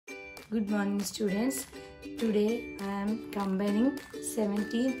Good morning, students. Today I am combining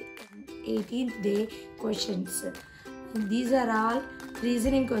 17th and 18th day questions. These are all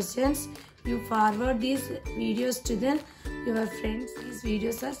reasoning questions. You forward these videos to your friends. These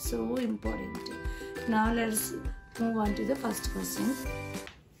videos are so important. Now let's move on to the first question.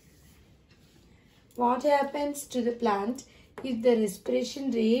 What happens to the plant if the respiration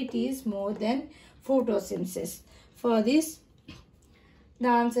rate is more than photosynthesis? For this, the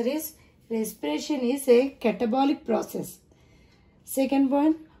answer is respiration is a catabolic process. Second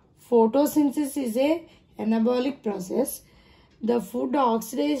point, photosynthesis is a anabolic process. The food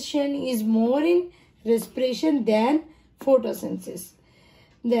oxidation is more in respiration than photosynthesis.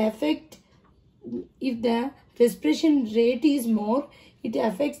 The effect, if the respiration rate is more, it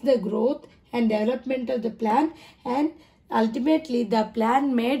affects the growth and development of the plant, and ultimately the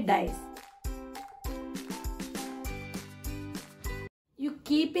plant may die. You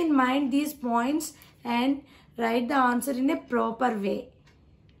keep in mind these points and write the answer in a proper way.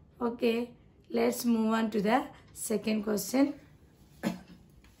 Okay, let's move on to the second question.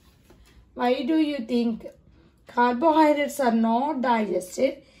 Why do you think carbohydrates are not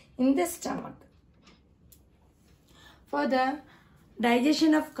digested in the stomach? For the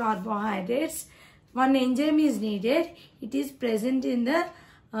digestion of carbohydrates, one enzyme is needed. It is present in the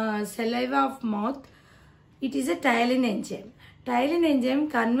saliva of mouth. It is a ptyalin enzyme. Ptyalin enzyme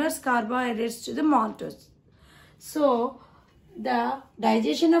converts carbohydrates to the maltose. So, the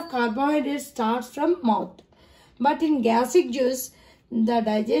digestion of carbohydrates starts from mouth. But in gastric juice, the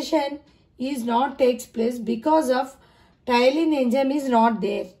digestion is not takes place because of ptyalin enzyme is not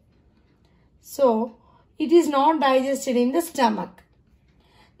there. So, it is not digested in the stomach.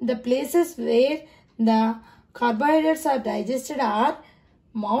 The places where the carbohydrates are digested are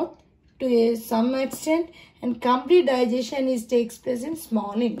mouth to some extent, and complete digestion takes place in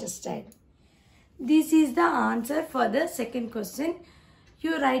small intestine. This is the answer for the second question.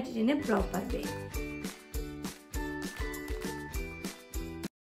 You write it in a proper way.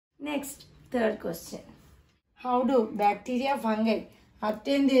 Next, third question. How do bacteria, fungi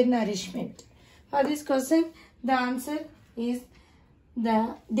obtain their nourishment? For this question, the answer is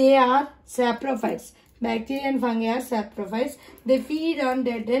they are saprophytes. Bacteria and fungi are saprophytes. They feed on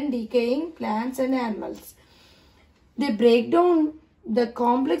dead and decaying plants and animals. They break down the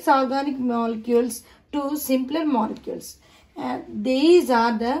complex organic molecules to simpler molecules. These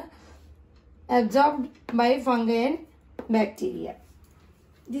are absorbed by fungi and bacteria.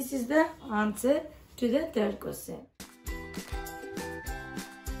 This is the answer to the third question.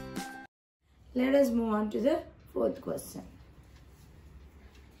 Let us move on to the fourth question.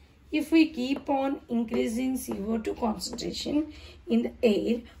 If we keep on increasing CO2 concentration in the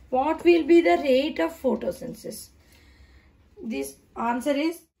air, what will be the rate of photosynthesis? This answer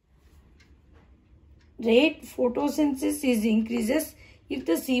is rate photosynthesis increases if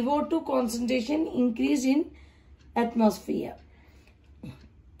the CO2 concentration increase in atmosphere.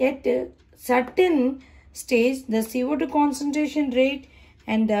 At a certain stage, the CO2 concentration rate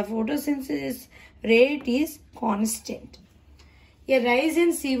and the photosynthesis rate is constant. A rise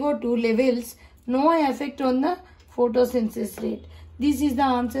in CO2 levels no effect on the photosynthesis rate. This is the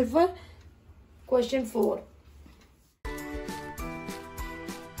answer for question 4.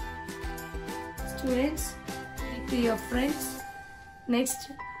 Students, speak to your friends. Next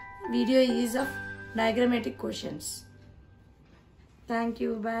video is of diagrammatic questions. Thank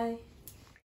you. Bye.